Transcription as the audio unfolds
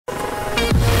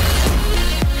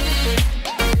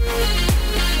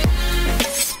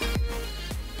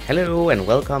Hello and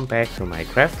welcome back to my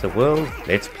Craft the World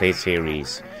Let's Play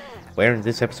series, where in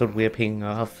this episode we are picking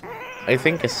off, I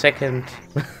think, a second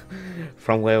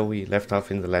from where we left off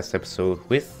in the last episode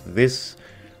with this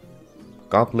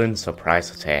goblin surprise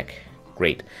attack.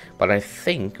 Great, but I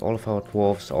think all of our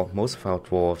dwarves, or most of our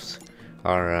dwarves,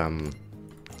 are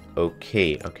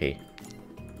okay.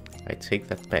 I take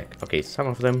that back. Okay, some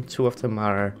of them, 2 of them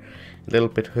are a little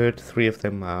bit hurt, 3 of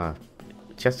them are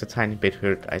just a tiny bit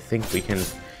hurt. I think we can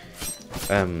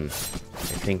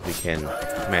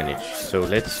manage. So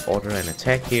let's order an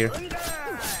attack here.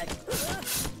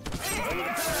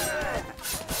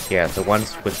 Yeah, the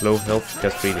ones with low health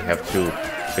just really have to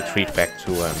retreat back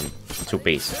to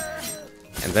base.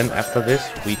 And then after this,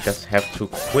 we just have to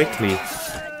quickly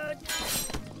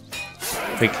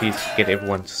get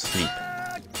everyone to sleep.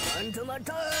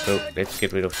 So let's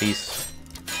get rid of this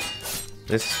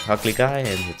ugly guy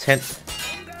and the tent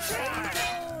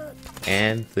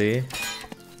and the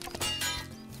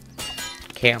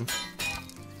camp.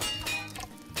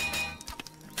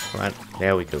 Right,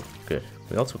 there we go. Good.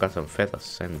 We also got some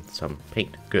feathers and some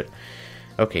paint. Good.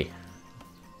 Okay.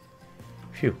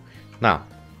 Phew. Now,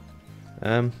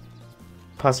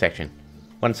 pause action.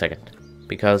 1 second.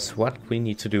 Because what we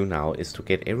need to do now is to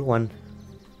get everyone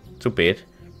to bed.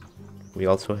 We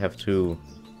also have to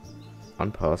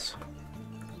unpause.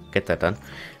 Get that done.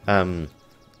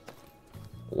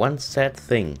 One sad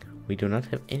thing. We do not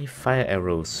have any fire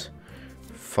arrows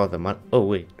for the month. Oh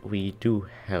wait, we do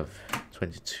have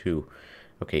 22.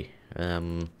 Okay.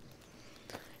 You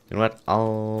know what?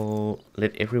 I'll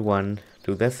let everyone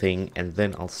do their thing, and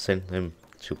then I'll send them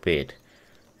to bed,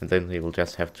 and then they will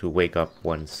just have to wake up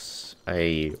once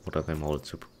I order them all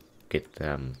to get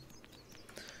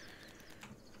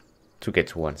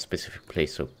to one specific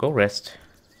place. So go rest.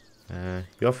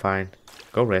 You're fine.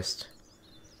 Go rest.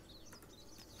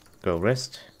 Go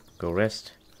rest. Go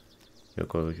rest.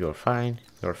 You're fine.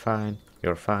 You're fine.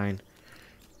 You're fine.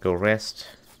 Go rest.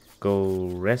 Go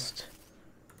rest.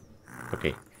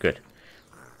 Okay, good.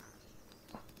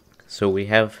 So we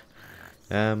have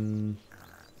a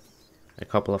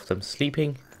couple of them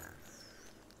sleeping.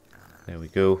 There we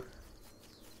go.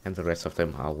 And the rest of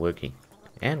them are working.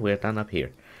 And we're done up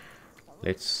here.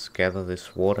 Let's gather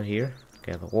this water here.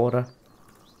 Gather water.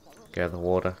 Gather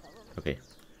water. Okay.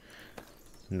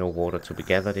 No water to be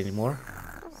gathered anymore.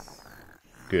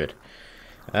 Good.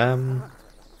 Did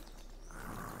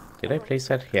I place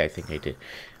that? Yeah, I think I did.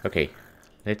 Okay.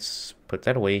 Let's put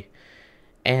that away.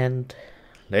 And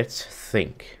let's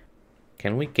think.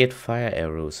 Can we get fire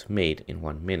arrows made in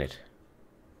 1 minute?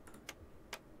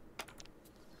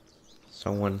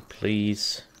 Someone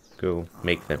please go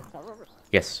make them.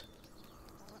 Yes.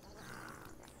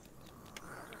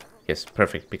 Yes,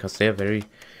 perfect, because they're very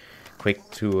quick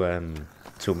to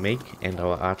make, and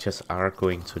our archers are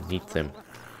going to need them.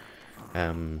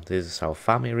 This is our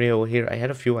farm area over here. I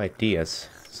had a few ideas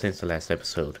since the last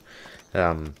episode.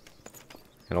 And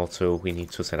also we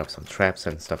need to set up some traps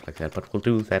and stuff like that, but we'll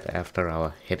do that after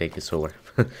our headache is over.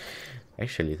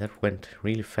 Actually, that went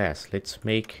really fast. Let's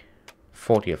make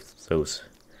 40 of those.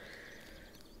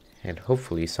 And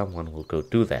hopefully someone will go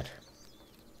do that.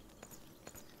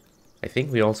 I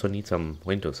think we also need some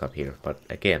windows up here, but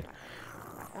again,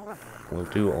 we'll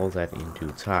do all that in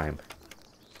due time.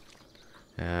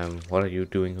 What are you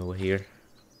doing over here?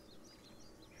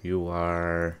 You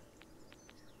are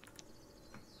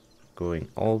going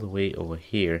all the way over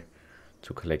here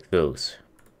to collect those.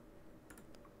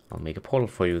 I'll make a portal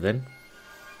for you then,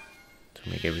 to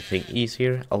make everything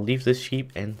easier. I'll leave this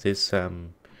sheep and this,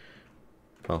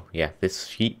 well, yeah, this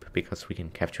sheep, because we can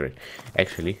capture it.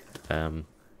 Actually,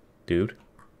 dude.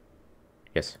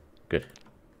 Yes, good.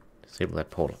 Disable that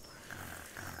portal.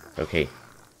 Okay.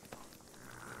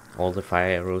 All the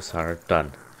fire arrows are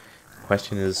done.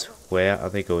 Question is, where are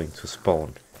they going to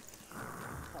spawn?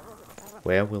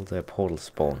 Where will their portal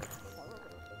spawn?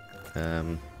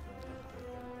 Come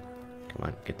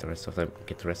on, get the rest of them.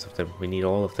 Get the rest of them. We need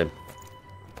all of them.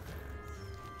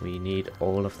 We need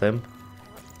all of them.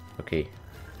 Okay.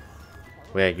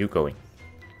 Where are you going?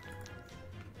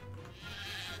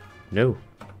 No.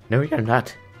 No, you're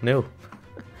not. No.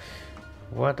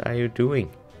 What are you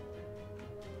doing?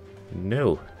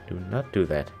 No, do not do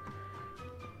that.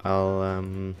 I'll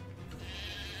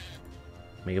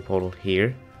make a portal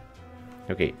here.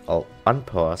 Okay, I'll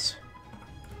unpause,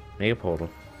 make a portal,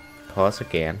 pause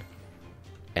again,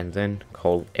 and then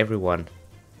call everyone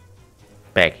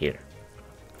back here.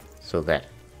 So that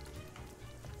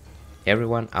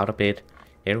everyone out of bed,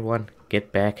 everyone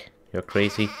get back. You're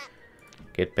crazy.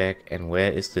 Get back. And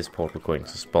where is this portal going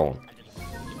to spawn?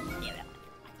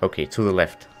 Okay, to the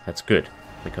left. That's good.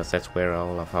 because that's where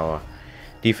all of our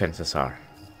defenses are.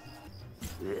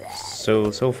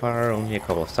 So far only a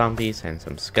couple of zombies and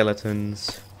some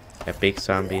skeletons. A big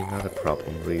zombie, not a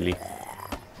problem really.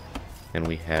 And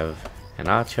we have an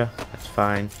archer, that's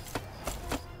fine.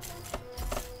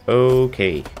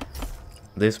 Okay,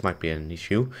 this might be an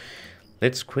issue.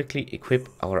 Let's quickly equip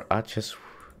our archers,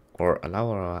 or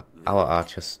allow our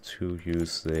archers to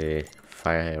use the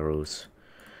fire arrows.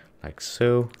 Like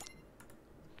so,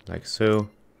 like so,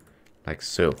 like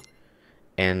so.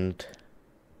 And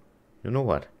you know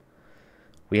what?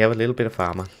 We have a little bit of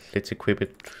armor. Let's equip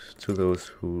it to those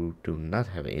who do not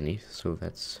have any. So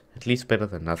that's at least better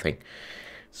than nothing.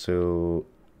 So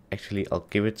actually I'll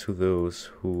give it to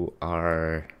those who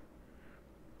are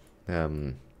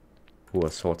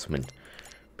swordsmen,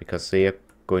 because they are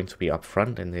going to be up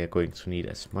front and they are going to need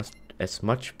as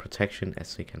much protection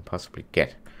as they can possibly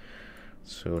get.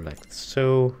 So like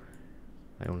so.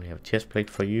 I only have a chest plate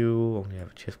for you, only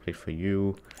have a chest plate for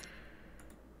you.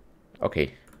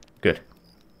 Okay, good.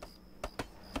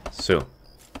 So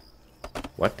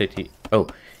what did he... oh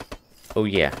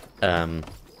yeah,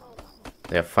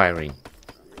 they're firing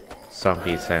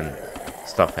zombies and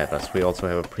stuff at us. We also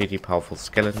have a pretty powerful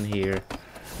skeleton here.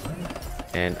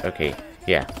 And okay,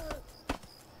 yeah.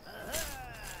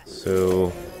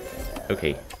 So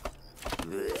okay,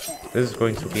 this is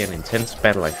going to be an intense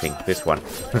battle, I think, this one.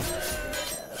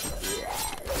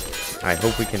 I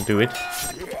hope we can do it.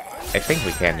 I think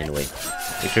we can anyway.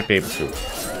 We should be able to.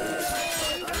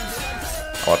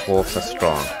 Our dwarves are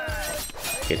strong.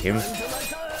 Get him.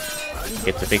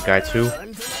 Get the big guy too.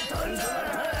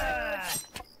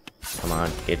 Come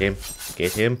on, get him.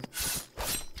 Get him.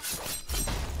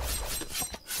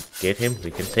 Get him. We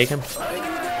can take him.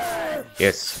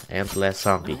 Yes, and the last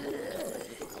zombie.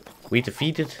 We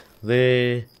defeated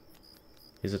the...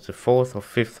 Is it the 4th or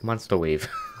 5th monster wave?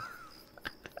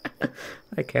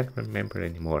 I can't remember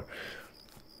anymore.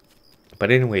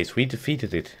 But anyways, we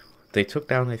defeated it. They took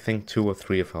down, I think, 2 or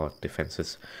 3 of our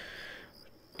defense.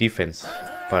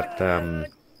 But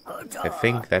I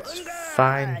think that's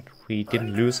fine. We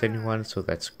didn't lose anyone, so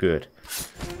that's good.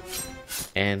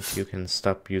 And you can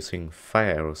stop using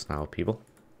fire arrows now, people.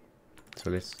 So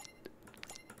let's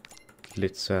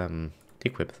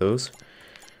equip those.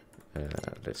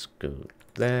 Let's go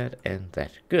that and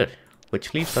that. Good.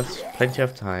 Which leaves us plenty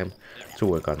of time to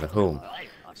work on the home.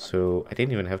 So I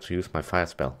didn't even have to use my fire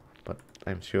spell, but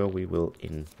I'm sure we will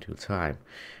in due time.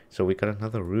 So we got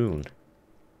another rune.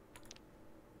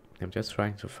 I'm just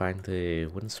trying to find the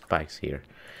wooden spikes here.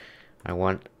 I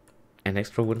want an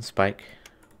extra wooden spike.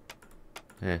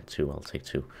 2, I'll take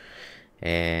 2.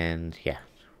 And yeah,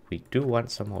 we do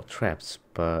want some more traps,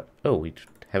 but oh, we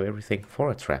have everything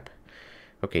for a trap.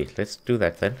 Okay, let's do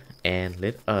that then, and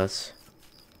let us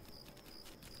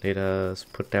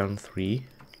put down 3,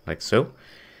 like so,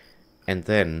 and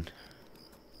then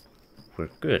we're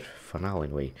good for now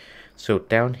anyway. So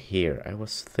down here, I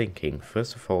was thinking,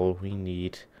 first of all, we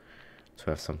need to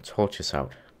have some torches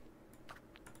out.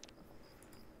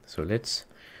 So let's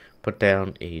put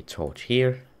down a torch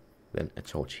here, then a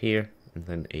torch here, and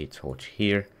then a torch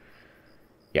here.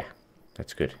 Yeah,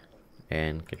 that's good.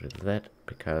 And get rid of that,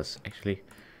 because actually,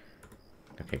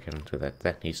 okay, can't do that.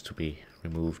 That needs to be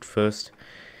removed first.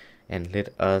 And let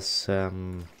us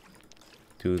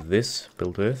do this,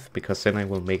 build earth, because then I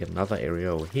will make another area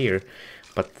over here.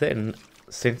 But then,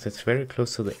 since it's very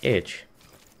close to the edge,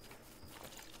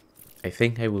 I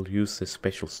think I will use this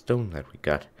special stone that we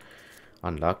got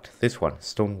unlocked. This one,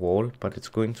 stone wall, but it's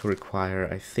going to require,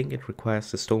 I think it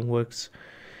requires the stoneworks.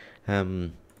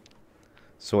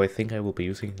 So I think I will be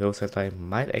using those, as I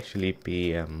might actually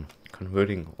be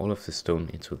converting all of the stone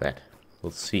into that.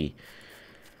 We'll see.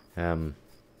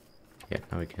 Yeah,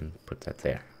 now we can put that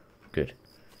there. Good.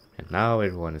 And now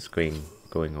everyone is going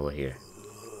over here.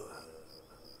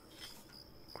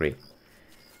 Great.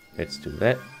 Let's do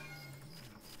that.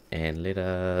 And let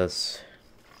us...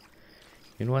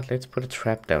 You know what, let's put a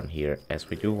trap down here, as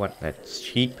we do want that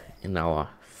sheep in our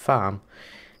farm.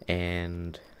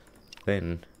 And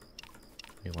then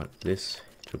we want this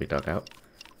to be dug out.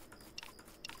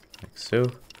 Like so.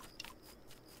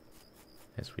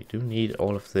 As we do need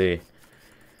all of the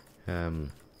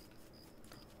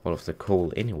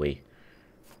coal anyway.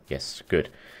 Yes, good.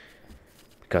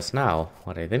 Because now,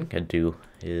 what I then can do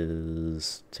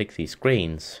is take these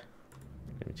grains.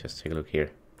 Let me just take a look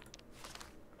here.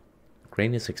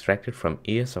 Grain is extracted from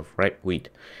ears of ripe wheat,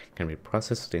 can be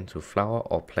processed into flour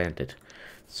or planted.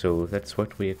 So that's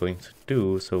what we are going to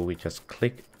do. So we just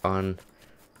click on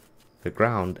the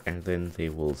ground and then they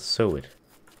will sow it.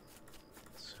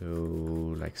 So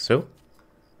like so.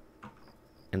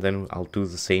 and then I'll do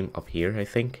the same up here. I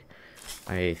think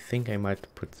I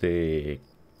might put the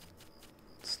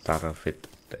start of it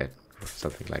at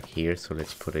something like here. So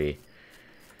let's put a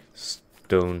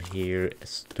stone here, a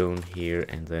stone here,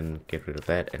 and then get rid of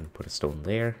that and put a stone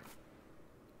there.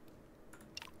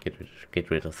 Get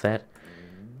rid of that,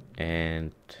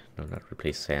 and no, not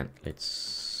replace sand.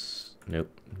 Let's nope.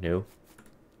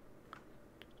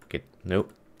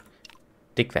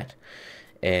 Dig that,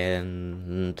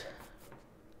 and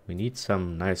we need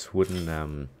some nice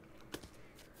wooden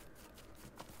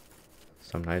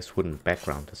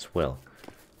background as well.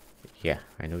 Yeah,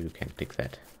 I know you can't dig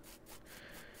that.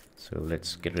 So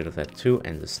let's get rid of that too,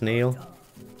 and the snail.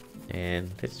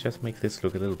 And let's just make this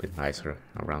look a little bit nicer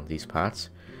around these parts.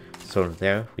 So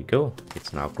there we go.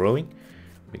 It's now growing.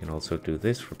 We can also do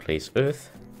this, replace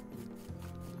earth.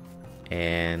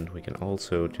 And we can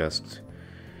also just...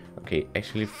 Okay,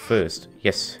 actually first,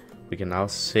 yes, we can now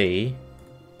say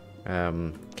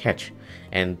catch.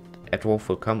 And a dwarf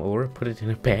will come over, put it in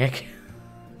a bag.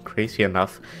 Crazy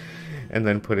enough. And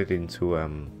then put it into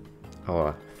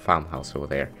our farmhouse over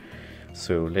there.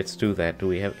 So let's do that. Do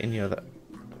we have any other...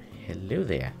 Hello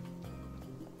there.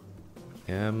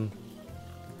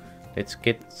 Let's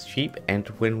get sheep, and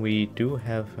when we do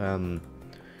have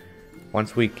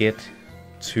once we get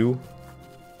 2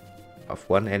 of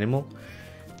one animal,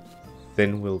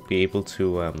 then we'll be able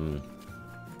to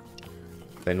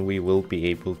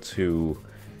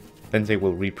then they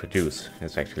will reproduce.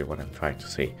 That's actually what I'm trying to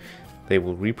say. They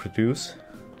will reproduce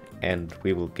and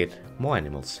we will get more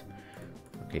animals.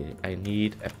 Okay, I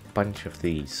need a bunch of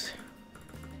these.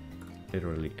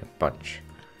 Literally a bunch.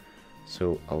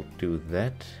 So I'll do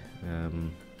that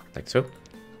like so.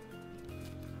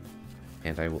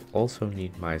 And I will also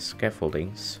need my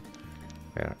scaffoldings.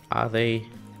 Where are they?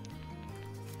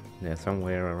 They're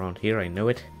somewhere around here, I know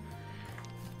it.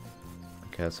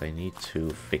 Because I need to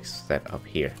fix that up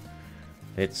here.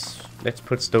 Let's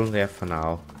put stone there for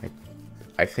now.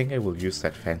 I think I will use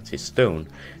that fancy stone.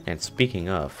 And speaking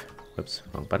of, whoops,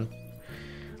 wrong button.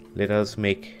 Let us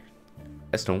make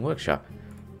a stone workshop.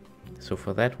 So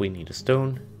for that we need a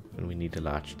stone, and we need a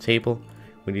large table.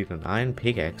 We need an iron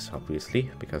pickaxe,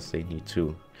 obviously, because they need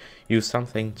to use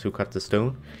something to cut the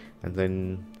stone. And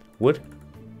then wood.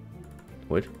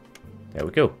 There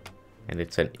we go. And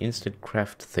it's an instant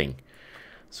craft thing.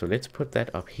 So let's put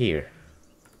that up here.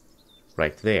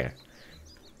 Right there.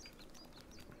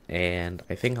 And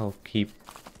I think I'll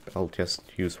just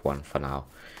use one for now.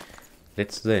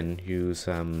 Let's then use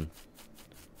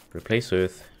replace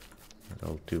earth, and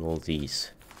I'll do all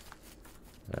these.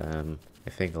 I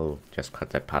think I'll just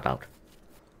cut that part out.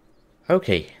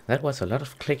 Okay, that was a lot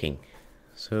of clicking.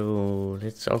 So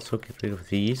let's also get rid of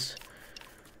these.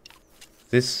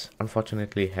 This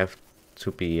unfortunately have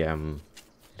to be it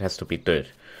has to be dirt.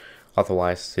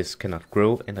 Otherwise this cannot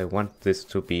grow, and I want this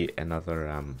to be another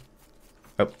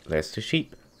oh, there's the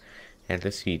sheep. And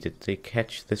let's see, did they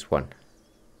catch this one?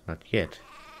 Not yet.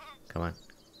 Come on.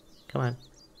 Come on.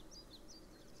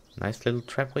 Nice little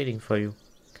trap waiting for you.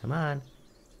 Come on.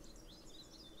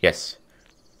 Yes.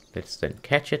 Let's then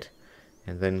catch it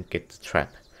and then get the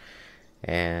trap.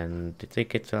 And did they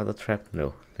get the other trap?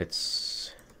 No.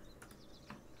 Let's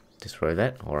destroy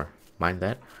that or mine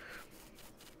that.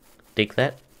 Dig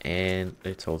that, and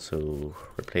let's also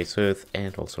replace earth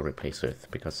and also replace earth,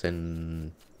 because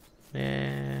then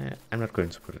I'm not going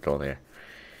to put it all there.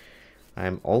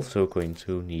 I'm also going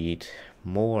to need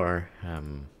more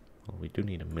well, we do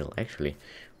need a mill actually.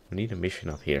 We need a mission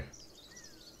up here.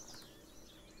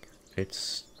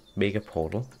 Let's make a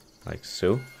portal like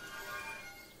so.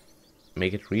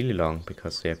 Make it really long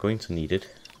because they are going to need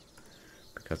it.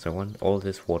 Because I want all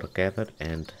this water gathered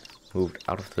and moved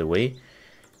out of the way.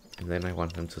 And then I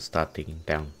want them to start digging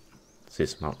down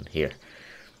this mountain here.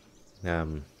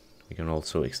 We can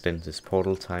also extend this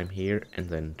portal time here and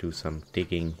then do some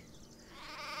digging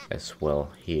as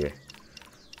well here.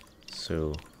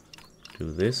 So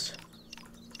do this.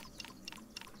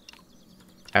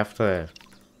 After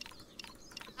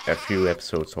a few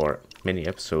episodes or many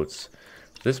episodes,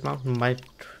 this mountain might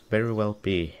very well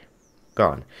be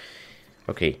gone.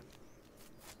 Okay.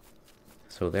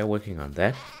 So they're working on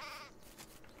that.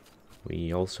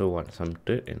 We also want some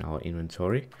dirt in our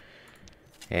inventory.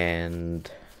 And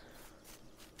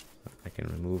I can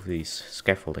remove these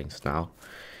scaffoldings now.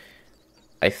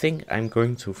 I think I'm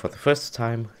going to, for the first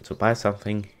time, to buy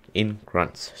something in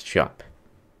Grunt's shop.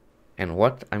 And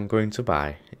what I'm going to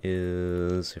buy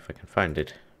is, if I can find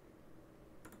it,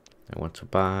 I want to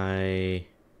buy,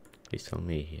 please tell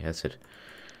me he has it.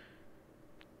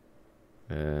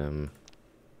 Good.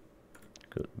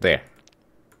 There.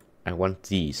 I want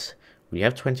these. We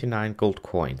have 29 gold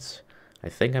coins. I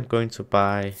think I'm going to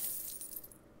buy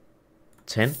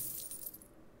 10.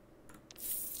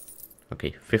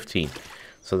 Okay, 15.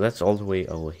 So that's all the way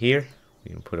over here.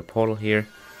 We can put a portal here.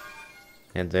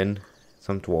 And then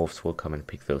some dwarves will come and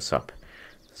pick those up.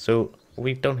 So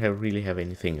we don't really have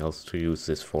anything else to use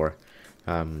this for.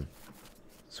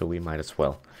 So we might as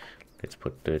well. Let's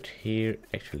put dirt here.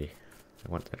 Actually, I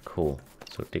want that coal.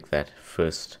 So dig that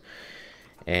first.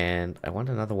 And I want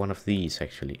another one of these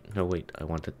actually. No wait, I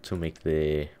wanted to make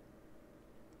the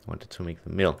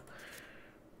mill.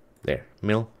 There,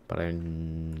 mill, but I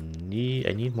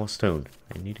need more stone.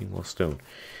 I'm needing more stone.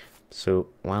 So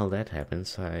while that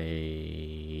happens,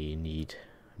 I'm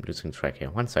losing track here.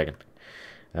 1 second.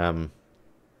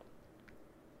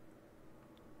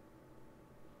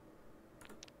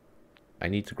 I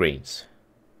need the grains.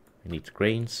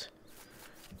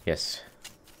 Yes.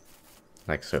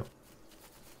 Like so.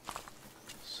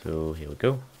 So here we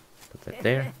go. Put that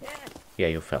there. Yeah,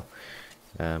 you fell.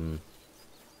 Let's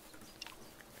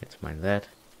mine that.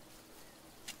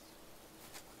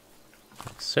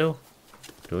 Like so.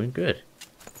 Doing good.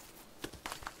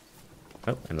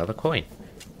 Oh, another coin.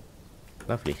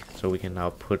 Lovely. So we can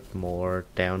now put more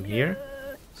down here.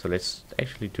 So let's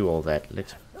actually do all that.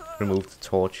 Let's remove the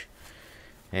torch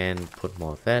and put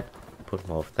more of that. Put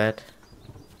more of that.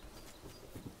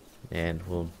 And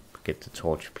we'll get the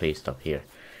torch placed up here.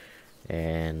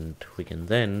 And we can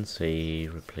then say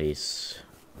replace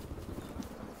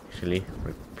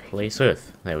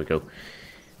earth. There we go.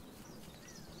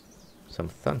 Some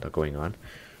thunder going on.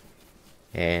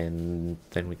 And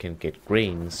then we can get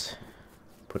grains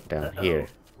put down here.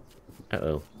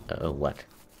 What?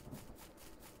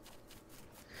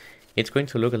 It's going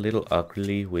to look a little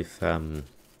ugly with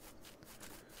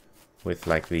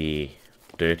like the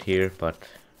dirt here, but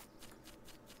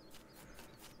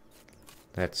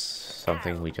that's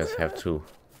something we just have to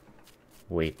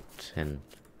wait, and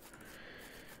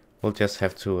we'll just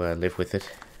have to live with it.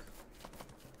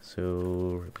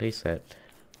 So replace that.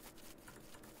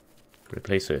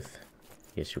 Replace earth.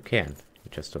 Yes, you can.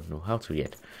 You just don't know how to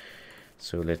yet.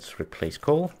 So let's replace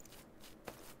coal.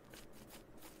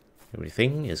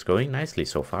 Everything is going nicely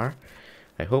so far.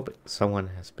 I hope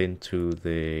someone has been to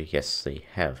the... Yes, they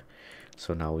have.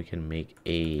 So now we can make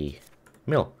a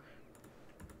mill.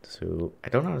 So I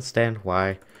don't understand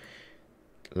why,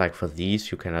 like for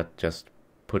these, you cannot just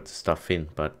put stuff in,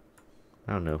 but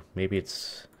I don't know. Maybe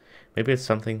it's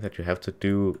something that you have to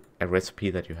do, a recipe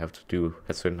that you have to do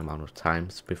a certain amount of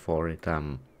times before it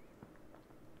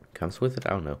comes with it. I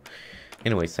don't know.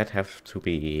 Anyways, that has to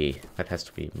be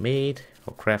made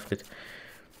or crafted,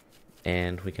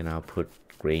 and we can now put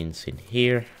grains in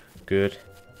here. Good.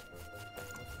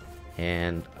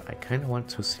 And I kind of want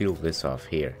to seal this off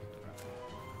here,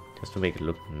 just to make it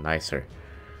look nicer.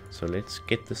 So let's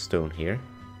get the stone here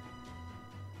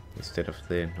instead of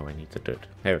the... No, I need the dirt.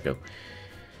 There we go.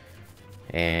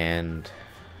 And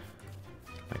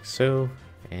like so.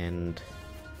 And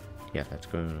yeah,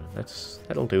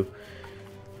 that'll do.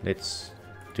 Let's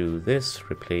do this.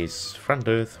 Replace front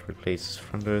earth. Replace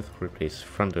front earth. Replace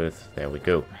front earth. There we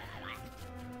go.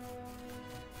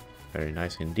 Very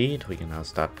nice indeed. We can now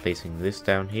start placing this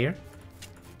down here,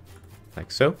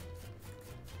 like so.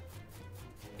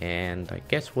 And I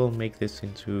guess we'll make this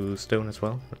into stone as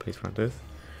well. Replace front earth.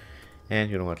 And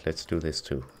you know what? Let's do this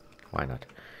too. Why not?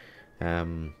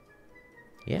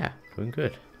 Yeah, doing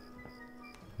good.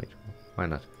 Wait, why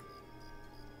not?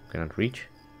 Cannot reach?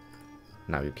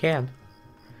 Now you can.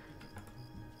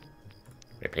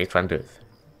 Replace front earth.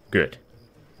 Good.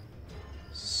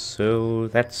 So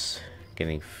that's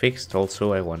getting fixed.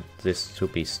 Also, I want this to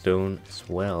be stone as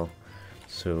well.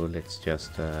 So let's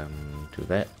just do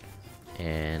that.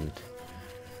 And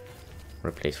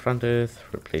replace front earth,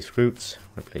 replace roots,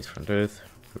 replace front earth,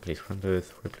 replace front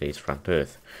earth, replace front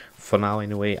earth. For now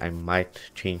anyway, I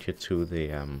might change it to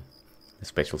the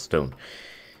special stone.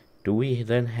 Do we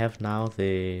then have now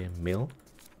the mill?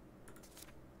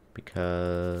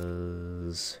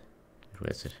 Because... where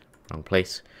is it? Wrong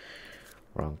place.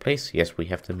 Wrong place. Yes, we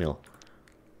have the mill.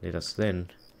 Let us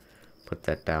then put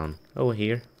that down over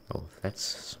here. Oh, that's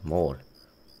small.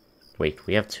 Wait,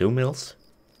 we have 2 mills?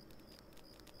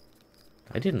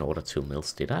 I didn't order 2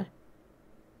 mills, did I?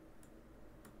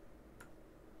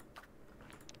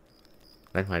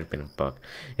 That might have been a bug.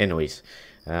 Anyways,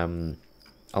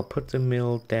 I'll put the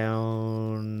mill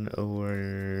down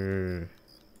over...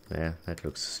 There, that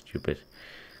looks stupid.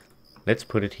 Let's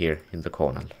put it here in the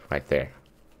corner, right there.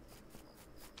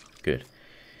 Good.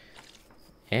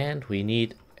 And we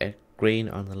need a grain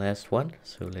on the last one,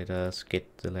 so let us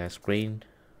get the last grain.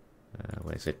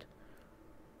 Where is it?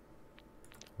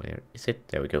 Where is it?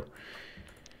 There we go.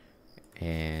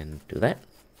 And do that.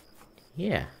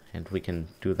 Yeah, and we can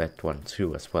do that one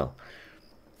too as well.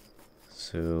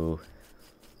 So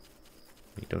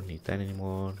we don't need that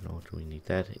anymore. Nor do we need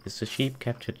that. Is the sheep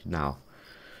captured now?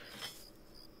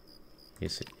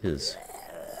 Yes, it is.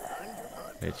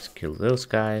 Let's kill those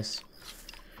guys.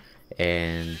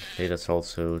 And let us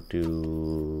also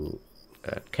do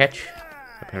a catch.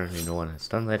 Apparently no one has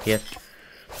done that yet.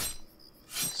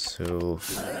 So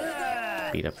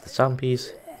beat up the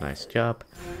zombies. Nice job.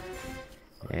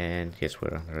 And yes,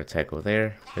 we're under attack over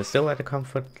there. We're still at a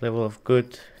comfort level of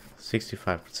good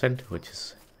 65%, which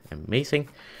is amazing.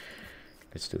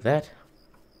 Let's do that.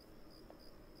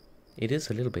 It is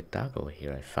a little bit dark over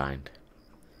here, I find.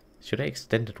 Should I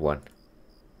extend it one?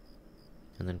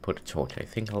 And then put a torch. I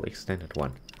think I'll extend it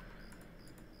one.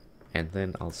 And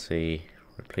then I'll say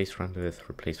replace run earth,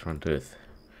 replace run earth.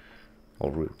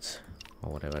 Or roots.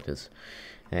 Or whatever it is.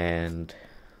 And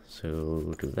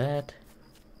so do that.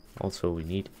 Also we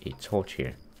need a torch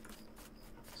here.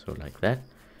 So like that.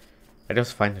 I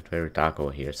just find it very dark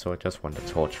over here, so I just want a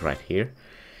torch right here.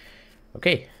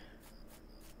 Okay.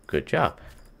 Good job.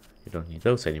 You don't need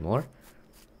those anymore.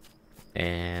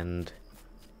 And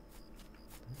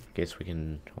I guess we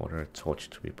can order a torch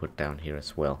to be put down here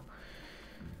as well.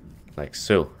 Like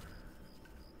so.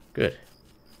 Good.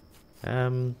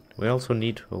 We also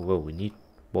need, we need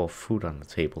more food on the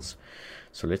tables.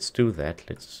 So let's do that.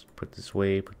 Let's put this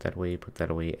away, put that away, put that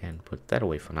away, and put that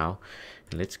away for now.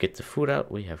 And let's get the food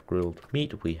out. We have grilled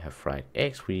meat, we have fried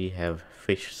eggs, we have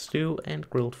fish stew and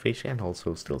grilled fish, and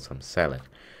also still some salad.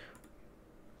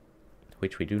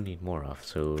 Which we do need more of,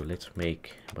 so let's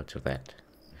make a bunch of that.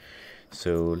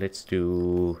 So let's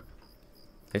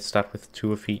start with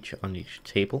 2 of each on each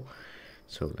table.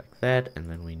 So like that, and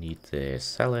then we need the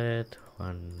salad.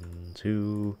 1,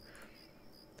 2.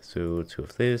 So 2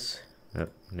 of this.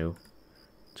 No.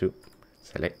 2.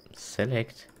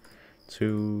 Select.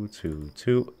 2, 2,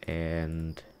 2,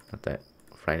 and not that.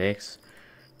 Fried eggs.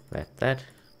 That.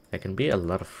 There can be a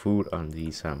lot of food on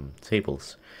these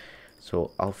tables.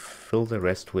 So I'll fill the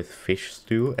rest with fish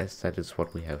stew, as that is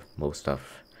what we have most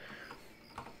of.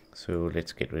 So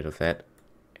let's get rid of that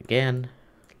again.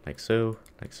 Like so,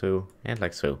 and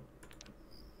like so.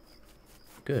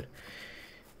 Good.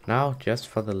 Now, just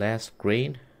for the last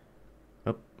grain.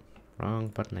 Oh, wrong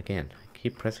button again. I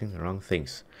keep pressing the wrong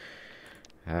things.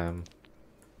 The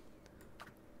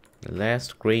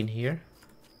last grain here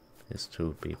is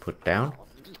to be put down.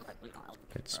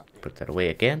 Let's put that away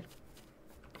again.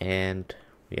 And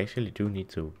we actually do need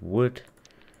the wood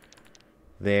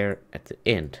there at the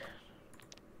end.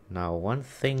 Now, one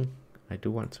thing I do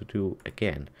want to do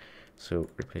again. So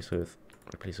replace with,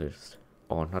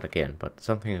 or not again, but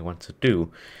something I want to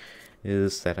do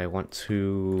is that I want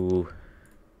to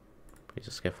place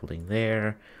a scaffolding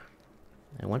there.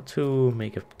 I want to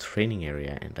make a training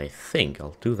area, and I think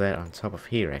I'll do that on top of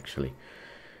here actually.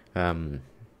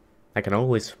 I can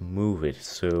always move it,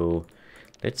 so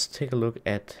let's take a look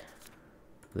at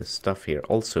the stuff here.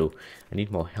 Also, I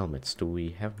need more helmets. Do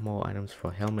we have more items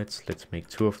for helmets? Let's make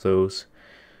 2 of those.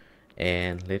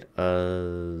 And let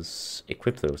us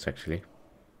equip those actually.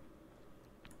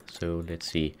 So let's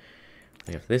see.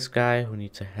 We have this guy who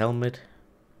needs a helmet.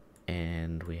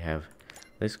 And we have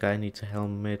this guy needs a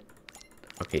helmet.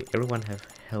 Okay, everyone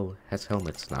has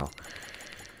helmets now.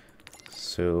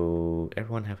 So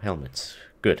everyone have helmets.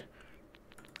 Good.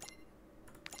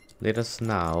 Let us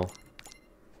now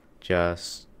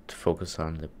just focus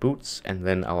on the boots, and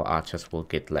then our archers will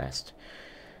get last.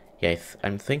 Yeah,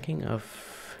 I'm thinking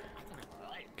of,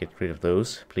 get rid of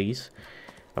those, please,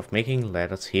 of making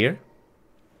ladders here,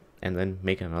 and then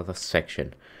make another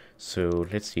section. So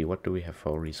let's see, what do we have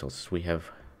for resources? We have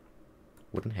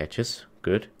wooden hatches,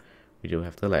 good. We do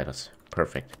have the ladders,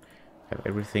 perfect. Have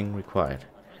everything required.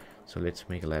 So let's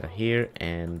make a ladder here,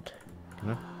 and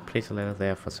not place a ladder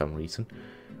there for some reason.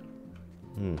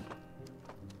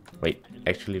 Wait,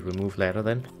 actually remove ladder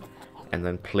then, and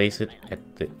then place it at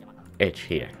the edge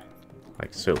here,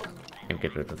 like so, and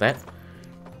get rid of that.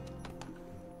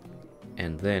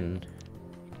 And then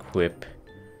equip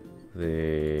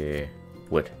the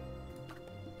wood,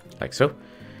 like so,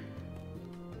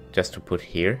 just to put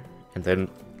here. And then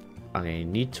I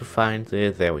need to find the,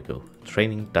 there we go,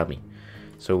 training dummy.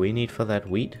 So we need for that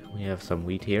wheat, we have some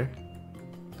wheat here,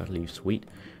 that leaves wheat.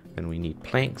 Then we need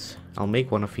planks. I'll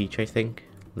make 1 of each, I think.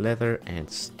 Leather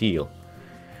and steel,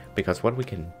 because what we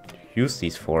can use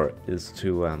these for is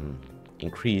to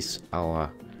increase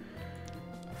our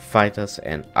fighters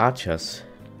and archers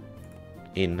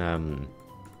in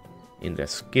their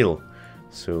skill.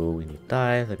 So we need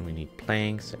dye, then we need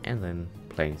planks, and then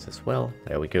planks as well.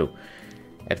 There we go.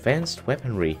 Advanced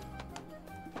weaponry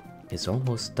is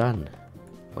almost done.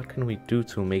 What can we do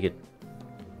to make it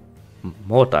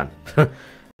more done?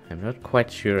 I'm not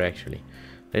quite sure actually.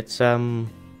 Let's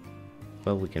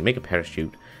well, we can make a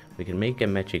parachute. We can make a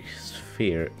magic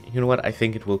sphere. You know what? I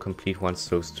think it will complete once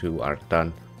those two are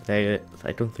done. I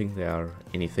don't think there are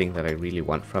anything that I really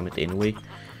want from it anyway.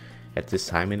 At this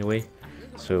time anyway.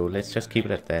 So let's just keep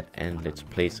it at that, and let's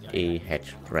place a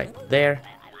hatch right there.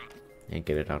 And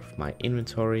get it out of my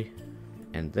inventory.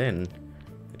 And then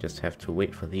we just have to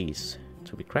wait for these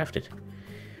to be crafted.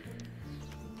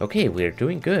 Okay, we're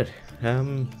doing good.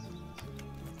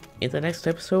 In the next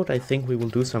episode, I think we will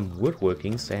do some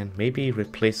woodworkings and maybe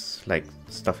replace like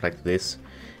stuff like this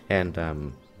and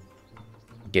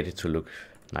get it to look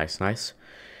nice.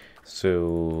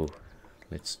 So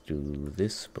let's do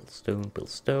this. Build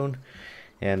stone,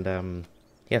 and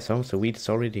yeah, some of the wheat is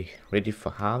already ready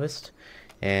for harvest.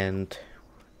 And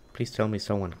please tell me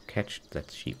someone catched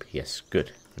that sheep. Yes,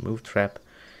 good. Remove trap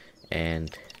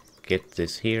and get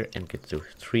this here and get the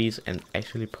trees and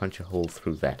actually punch a hole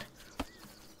through that.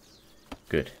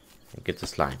 Good. And get the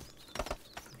slime.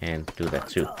 And do that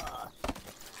too.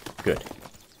 Good.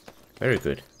 Very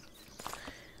good.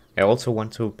 I also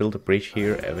want to build a bridge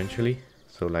here eventually.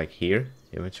 So like here,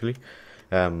 eventually.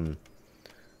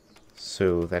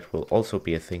 So that will also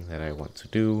be a thing that I want to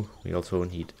do. We also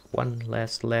need one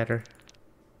last ladder.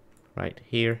 Right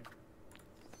here.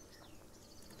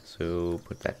 So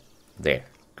put that there.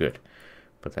 Good.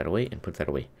 Put that away and put that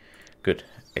away. Good.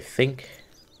 I think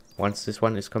once this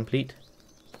one is complete,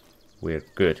 we're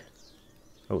good.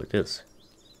 Oh, it is.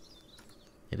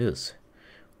 It is.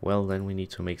 Well, then we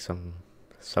need to make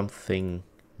something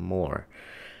more.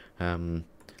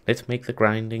 Let's make the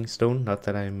grinding stone. Not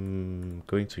that I'm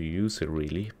going to use it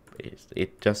really.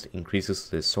 It just increases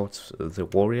the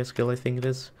warrior skill, I think it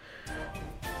is.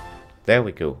 There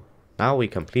we go. Now we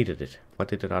completed it. What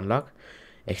did it unlock?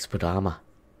 Expert armor.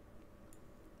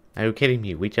 Are you kidding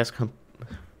me? We just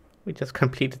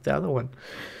completed the other one.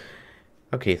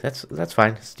 Okay, that's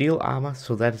fine. Steel armor,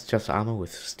 so that is just armor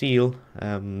with steel.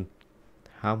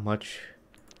 How much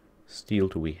steel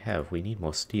do we have? We need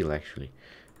more steel actually.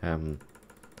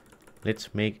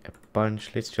 Let's make a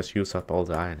bunch. Let's just use up all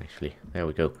the iron actually. There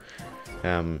we go.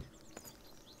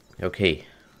 Okay.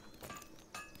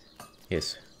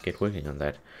 Yes, get working on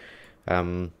that.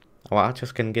 Our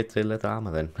archers can get the leather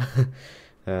armor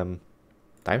then.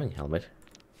 Diving helmet.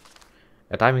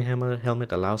 A diving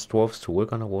helmet allows dwarves to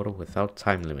work underwater without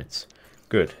time limits.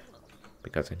 Good.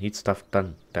 Because I need stuff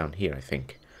done down here, I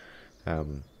think. I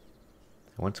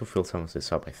want to fill some of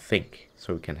this up, I think.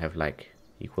 So we can have like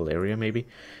equal area maybe.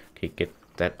 Okay, get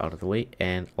that out of the way.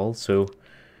 And also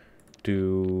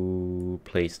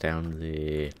place down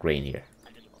the grain here.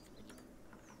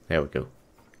 There we go.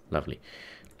 Lovely.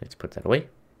 Let's put that away.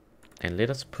 And let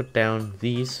us put down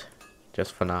these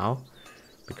just for now.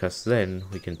 Because then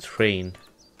we can train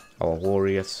our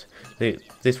warriors.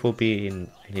 This will be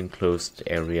in an enclosed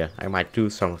area. I might do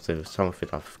some of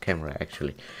it off camera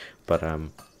actually. But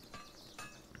you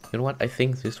know what? I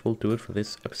think this will do it for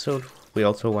this episode. We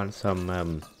also want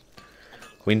some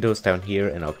windows down here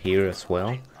and up here as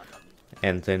well.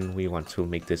 And then we want to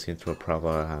make this into a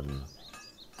proper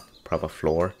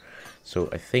floor. So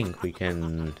I think we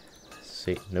can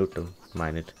say no, don't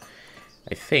mind it.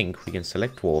 I think we can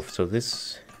select dwarf. So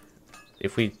this,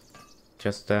 if we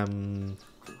just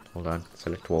hold on,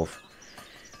 select dwarf.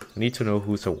 We need to know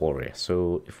who's a warrior.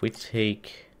 So if we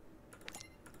take,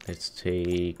 let's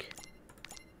take,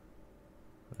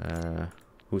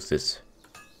 who's this?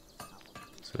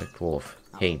 Select dwarf,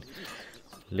 Hane.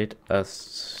 Let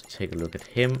us take a look at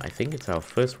him. I think it's our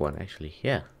first one actually.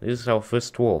 Yeah, this is our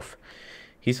first dwarf.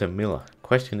 He's a miller.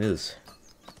 Question is,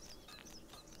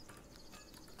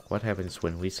 what happens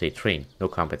when we say train? No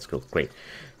combat skill. Great.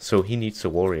 So he needs a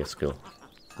warrior skill,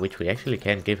 which we actually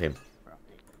can give him,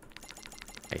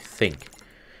 I think.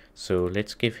 So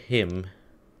let's give him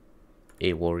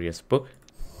a warrior's book.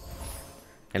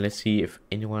 And let's see if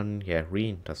anyone... Yeah,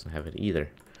 Reen doesn't have it either.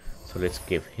 So let's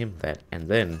give him that. And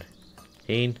then,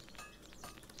 Hane,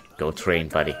 go train,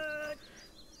 buddy.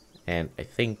 And I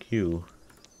think you...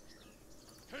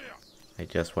 I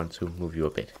just want to move you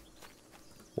a bit.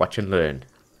 Watch and learn.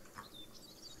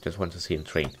 Just want to see him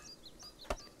train.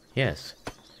 Yes.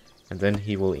 And then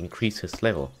he will increase his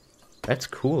level. That's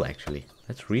cool, actually.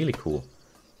 That's really cool.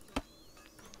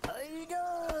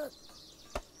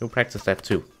 You'll practice that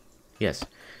too. Yes.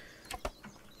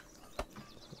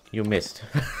 You missed.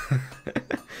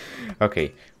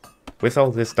 Okay. With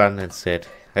all this done and said,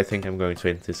 I think I'm going to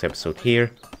end this episode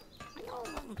here.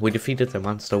 We defeated the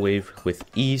monster wave with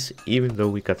ease, even though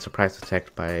we got surprise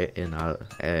attacked by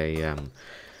a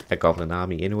goblin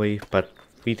army anyway, but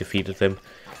we defeated them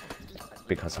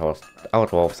because our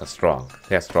dwarves are strong.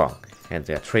 They're strong, and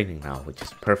they're training now, which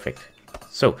is perfect.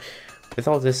 So, with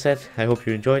all this said, I hope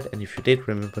you enjoyed, and if you did,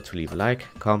 remember to leave a like,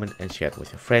 comment, and share it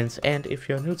with your friends, and if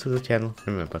you're new to the channel,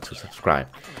 remember to subscribe.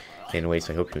 Anyways,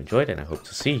 I hope you enjoyed, and I hope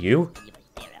to see you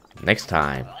next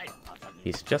time.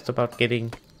 He's just about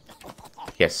getting...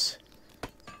 Yes.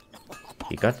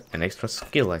 He got an extra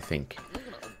skill, I think.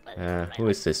 Who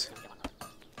is this?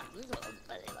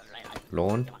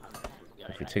 Lorne?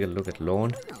 If we take a look at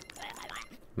Lorne.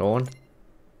 Lorne?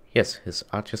 Yes, his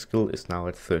archer skill is now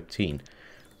at 13.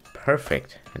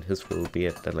 Perfect. And his will be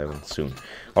at 11 soon.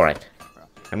 Alright.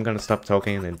 I'm gonna stop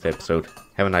talking and end the episode.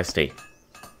 Have a nice day.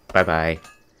 Bye bye.